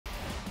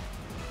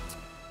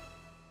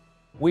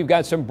We've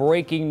got some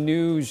breaking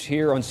news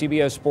here on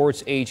CBS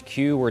Sports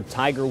HQ where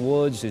Tiger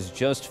Woods has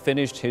just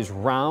finished his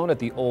round at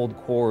the Old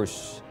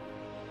Course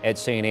at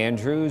St.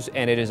 Andrews,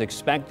 and it is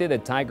expected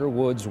that Tiger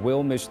Woods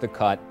will miss the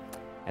cut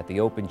at the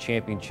Open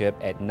Championship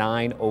at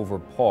 9 over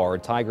par.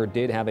 Tiger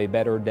did have a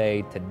better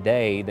day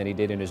today than he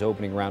did in his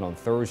opening round on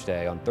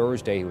Thursday. On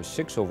Thursday, he was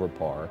 6 over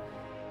par.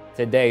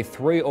 Today,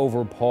 3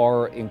 over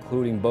par,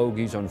 including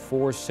bogeys on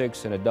 4,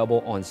 6, and a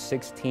double on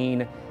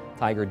 16.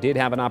 Tiger did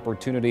have an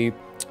opportunity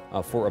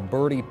for a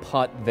birdie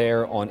putt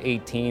there on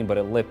 18, but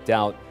it lipped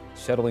out,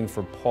 settling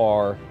for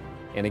par.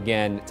 And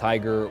again,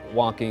 Tiger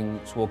walking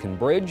Swilken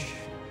Bridge,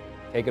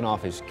 taking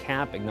off his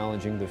cap,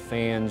 acknowledging the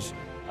fans.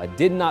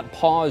 Did not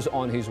pause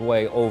on his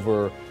way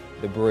over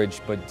the bridge,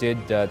 but did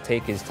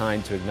take his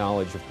time to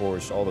acknowledge, of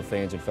course, all the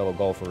fans and fellow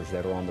golfers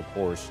that are on the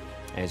course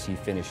as he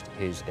finished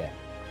his day.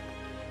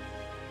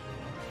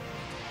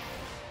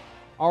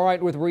 All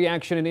right, with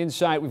reaction and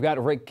insight, we've got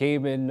Rick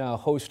Gehman,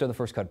 host of the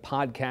First Cut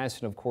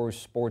podcast, and of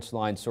course,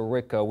 Sportsline. So,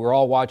 Rick, we're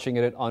all watching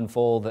it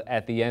unfold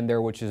at the end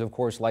there, which is, of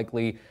course,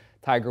 likely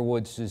Tiger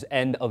Woods'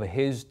 end of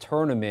his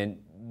tournament.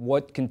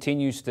 What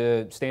continues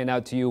to stand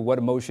out to you? What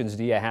emotions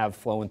do you have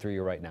flowing through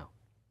you right now?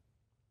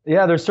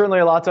 Yeah, there's certainly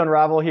a lot to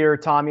unravel here,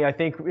 Tommy. I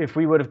think if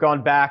we would have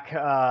gone back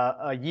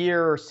a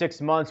year or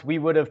 6 months, we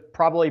would have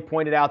probably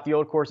pointed out the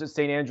Old Course at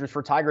St. Andrews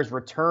for Tiger's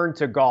return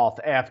to golf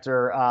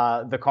after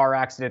the car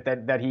accident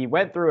that he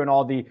went through and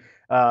all the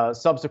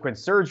subsequent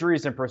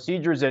surgeries and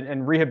procedures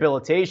and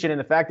rehabilitation. And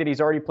the fact that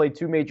he's already played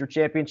 2 major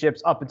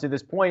championships up until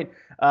this point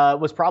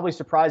was probably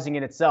surprising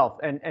in itself.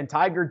 And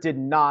Tiger did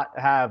not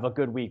have a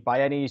good week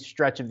by any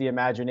stretch of the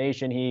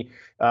imagination. He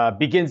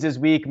begins his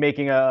week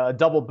making a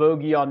double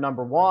bogey on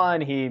number 1.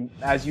 He,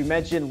 as you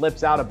mentioned,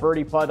 lips out a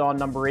birdie putt on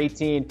number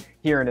 18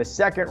 here in his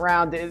second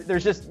round.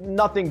 There's just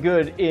nothing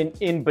good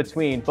in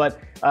between. But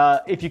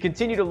if you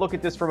continue to look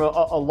at this from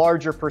a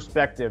larger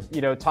perspective,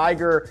 you know,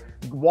 Tiger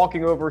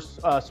walking over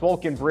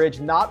Swilken Bridge,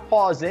 not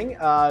pausing,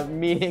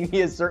 meaning he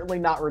is certainly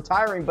not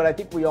retiring. But I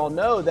think we all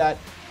know that,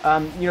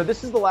 you know,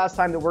 this is the last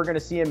time that we're going to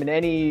see him in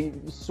any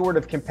sort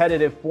of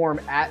competitive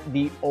form at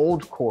the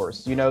Old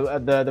Course. You know,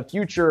 the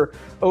future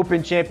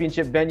Open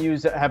Championship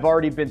venues have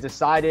already been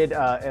decided,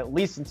 at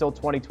least until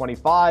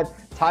 2025.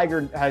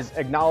 Tiger has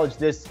acknowledged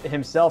this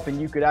himself,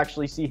 and you could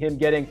actually see him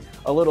getting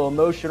a little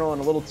emotional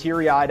and a little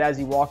teary-eyed as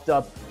he walked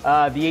up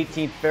the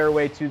 18th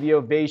fairway to the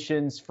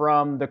ovations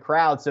from the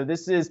crowd. So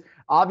this is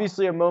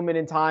obviously a moment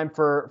in time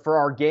for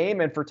our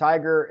game and for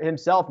Tiger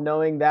himself,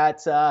 knowing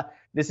that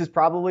this is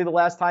probably the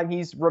last time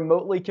he's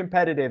remotely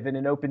competitive in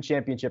an Open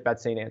Championship at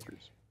St.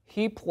 Andrews.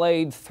 He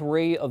played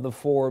 3 of the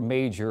 4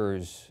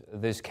 majors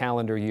this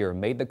calendar year,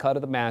 made the cut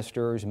of the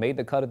Masters, made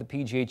the cut of the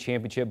PGA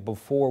Championship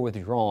before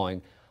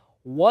withdrawing.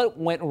 What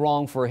went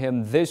wrong for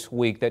him this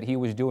week that he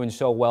was doing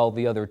so well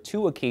the other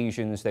 2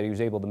 occasions that he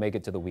was able to make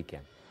it to the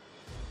weekend?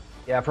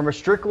 Yeah, from a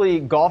strictly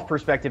golf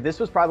perspective, this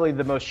was probably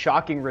the most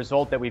shocking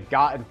result that we've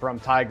gotten from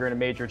Tiger in a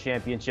major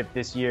championship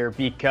this year,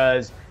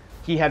 because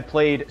he had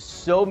played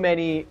so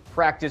many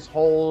practice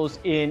holes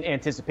in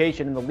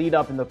anticipation in the lead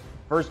up in the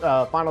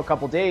final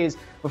couple days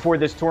before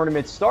this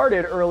tournament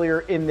started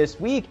earlier in this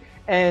week.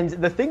 And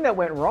the thing that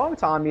went wrong,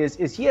 Tommy,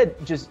 is he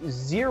had just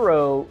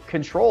zero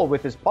control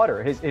with his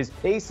putter. His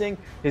pacing,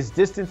 his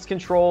distance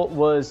control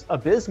was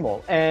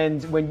abysmal.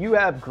 And when you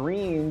have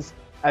greens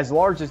as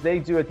large as they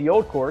do at the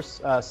Old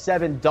Course,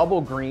 7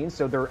 double greens,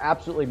 so they're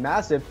absolutely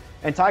massive.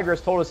 And Tiger has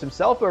told us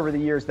himself over the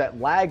years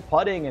that lag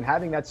putting and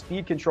having that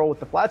speed control with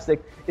the flat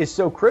stick is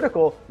so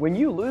critical. When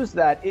you lose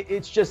that,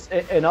 it's just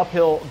an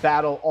uphill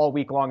battle all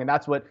week long, and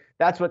that's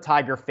what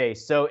Tiger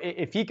faced. So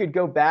if he could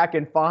go back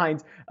and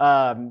find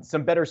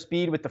some better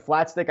speed with the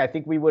flat stick, I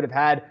think we would have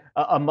had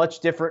a much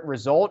different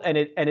result. And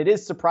it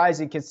is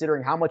surprising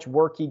considering how much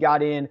work he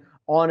got in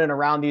on and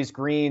around these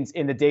greens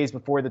in the days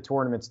before the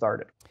tournament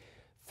started.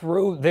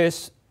 Through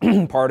this,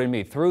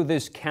 through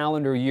this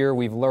calendar year,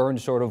 we've learned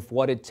sort of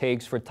what it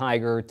takes for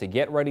Tiger to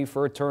get ready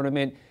for a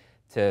tournament,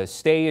 to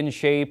stay in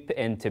shape,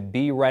 and to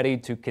be ready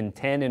to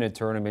contend in a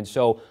tournament.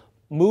 So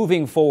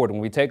moving forward,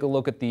 when we take a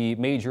look at the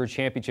major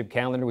championship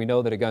calendar, we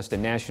know that Augusta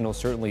National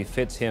certainly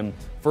fits him.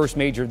 First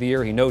major of the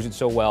year, he knows it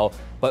so well.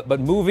 But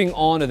moving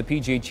on to the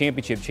PGA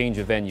Championship change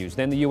of venues,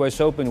 then the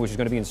U.S. Open, which is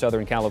going to be in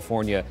Southern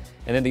California,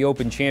 and then the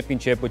Open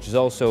Championship, which is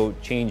also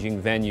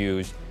changing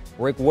venues.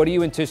 Rick, what do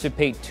you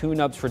anticipate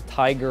tune-ups for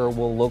Tiger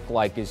will look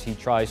like as he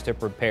tries to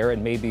prepare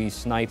and maybe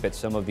snipe at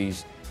some of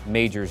these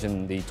majors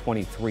in the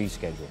 23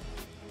 schedule?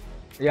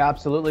 Yeah,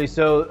 absolutely.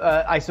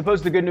 So I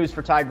suppose the good news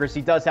for Tiger is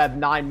he does have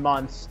 9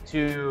 months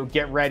to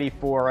get ready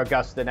for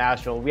Augusta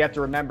National. We have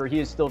to remember he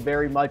is still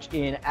very much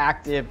in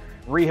active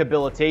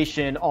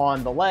rehabilitation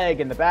on the leg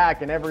and the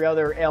back and every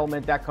other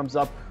ailment that comes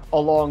up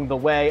along the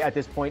way at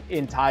this point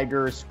in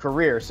Tiger's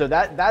career. So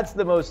that's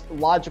the most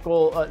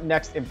logical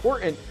next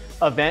important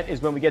event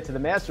is when we get to the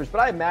Masters.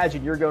 But I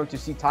imagine you're going to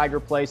see Tiger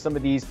play some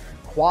of these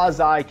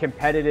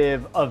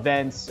quasi-competitive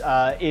events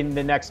in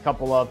the next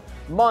couple of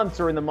months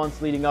or in the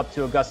months leading up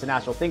to Augusta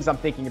National. Things I'm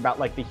thinking about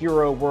like the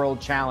Hero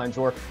World Challenge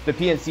or the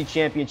PNC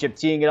Championship,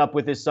 teeing it up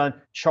with his son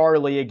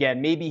Charlie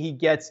again. Maybe he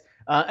gets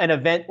an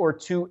event or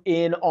two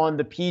in on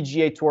the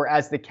PGA Tour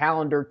as the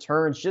calendar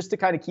turns, just to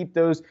kind of keep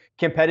those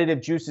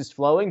competitive juices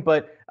flowing.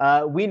 But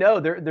we know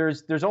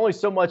there's only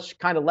so much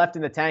kind of left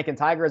in the tank, and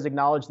Tiger has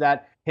acknowledged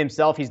that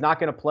himself. He's not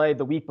going to play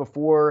the week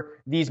before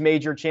these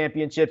major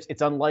championships.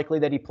 It's unlikely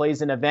that he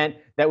plays an event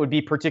that would be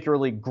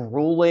particularly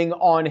grueling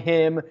on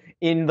him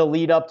in the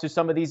lead up to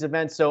some of these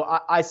events. So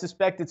I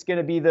suspect it's going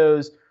to be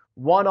those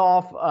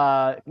one-off,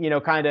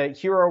 kind of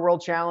Hero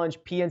World Challenge,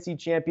 PNC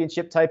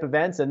Championship type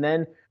events. And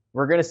then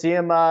we're going to see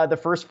him the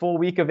first full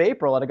week of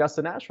April at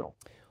Augusta National.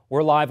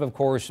 We're live, of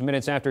course,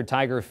 minutes after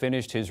Tiger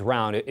finished his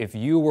round. If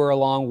you were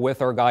along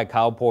with our guy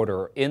Kyle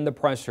Porter in the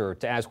presser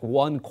to ask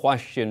one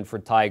question for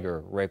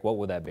Tiger, Rick, what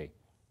would that be?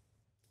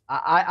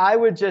 I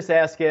would just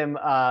ask him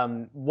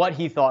what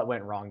he thought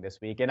went wrong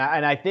this week. And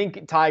I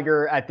think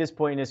Tiger at this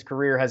point in his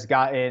career has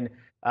gotten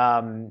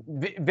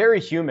very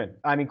human.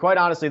 I mean, quite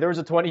honestly, there was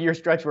a 20-year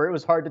stretch where it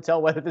was hard to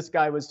tell whether this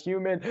guy was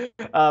human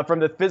from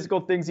the physical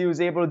things he was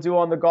able to do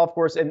on the golf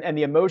course and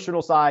the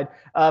emotional side.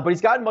 But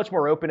he's gotten much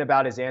more open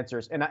about his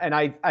answers. And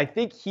I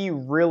think he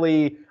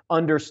really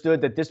understood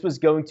that this was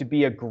going to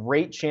be a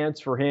great chance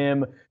for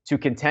him to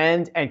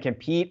contend and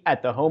compete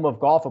at the home of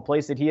golf, a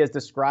place that he has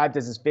described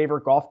as his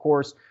favorite golf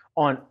course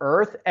on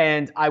earth.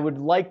 And I would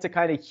like to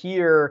kind of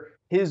hear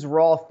his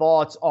raw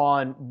thoughts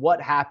on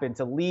what happened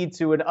to lead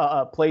to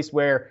a place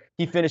where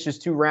he finishes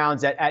 2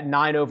 rounds at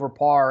 9 over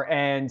par,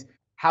 and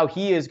how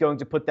he is going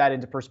to put that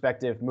into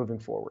perspective moving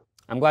forward.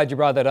 I'm glad you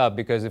brought that up,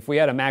 because if we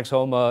had a Max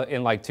Homa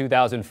in like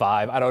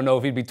 2005, I don't know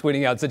if he'd be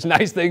tweeting out such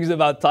nice things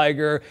about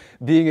Tiger,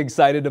 being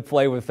excited to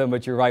play with him.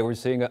 But you're right, we're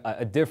seeing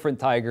a different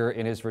Tiger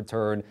in his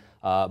return,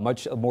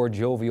 much more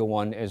jovial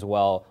one as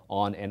well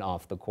on and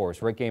off the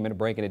course. Rick Gehman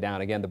breaking it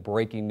down. Again, the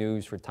breaking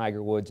news for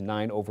Tiger Woods,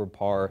 9 over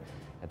par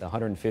at the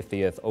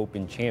 150th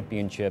Open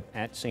Championship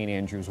at St.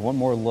 Andrews. One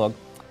more look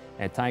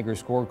at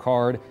Tiger's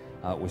scorecard.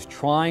 Was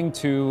trying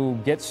to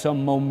get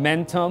some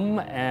momentum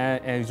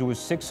as it was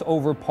 6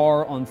 over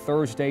par on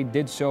Thursday.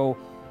 Did so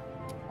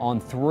on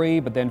 3,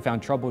 but then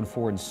found trouble in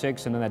 4 and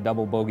 6, and then that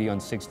double bogey on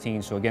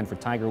 16. So again, for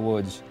Tiger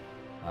Woods,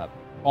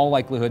 all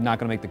likelihood not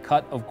going to make the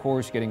cut, of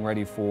course, getting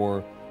ready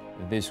for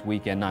this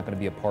weekend. Not going to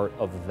be a part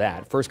of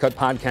that. First Cut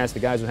podcast, the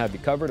guys will have you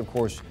covered. Of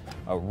course,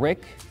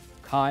 Rick,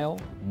 Kyle,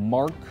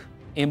 Mark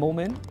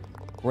Immelman,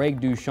 Greg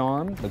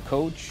Ducharme, the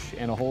coach,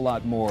 and a whole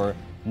lot more.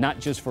 Not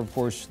just for, of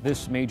course,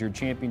 this major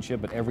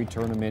championship, but every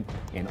tournament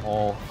and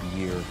all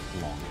year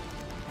long.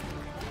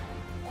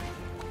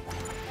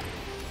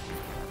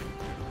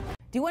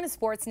 Do you want a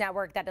sports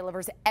network that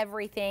delivers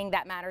everything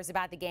that matters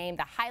about the game?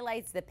 The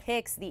highlights, the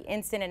picks, the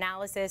instant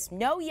analysis,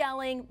 no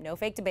yelling, no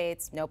fake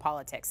debates, no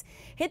politics.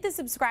 Hit the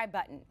subscribe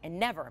button and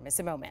never miss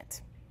a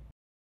moment.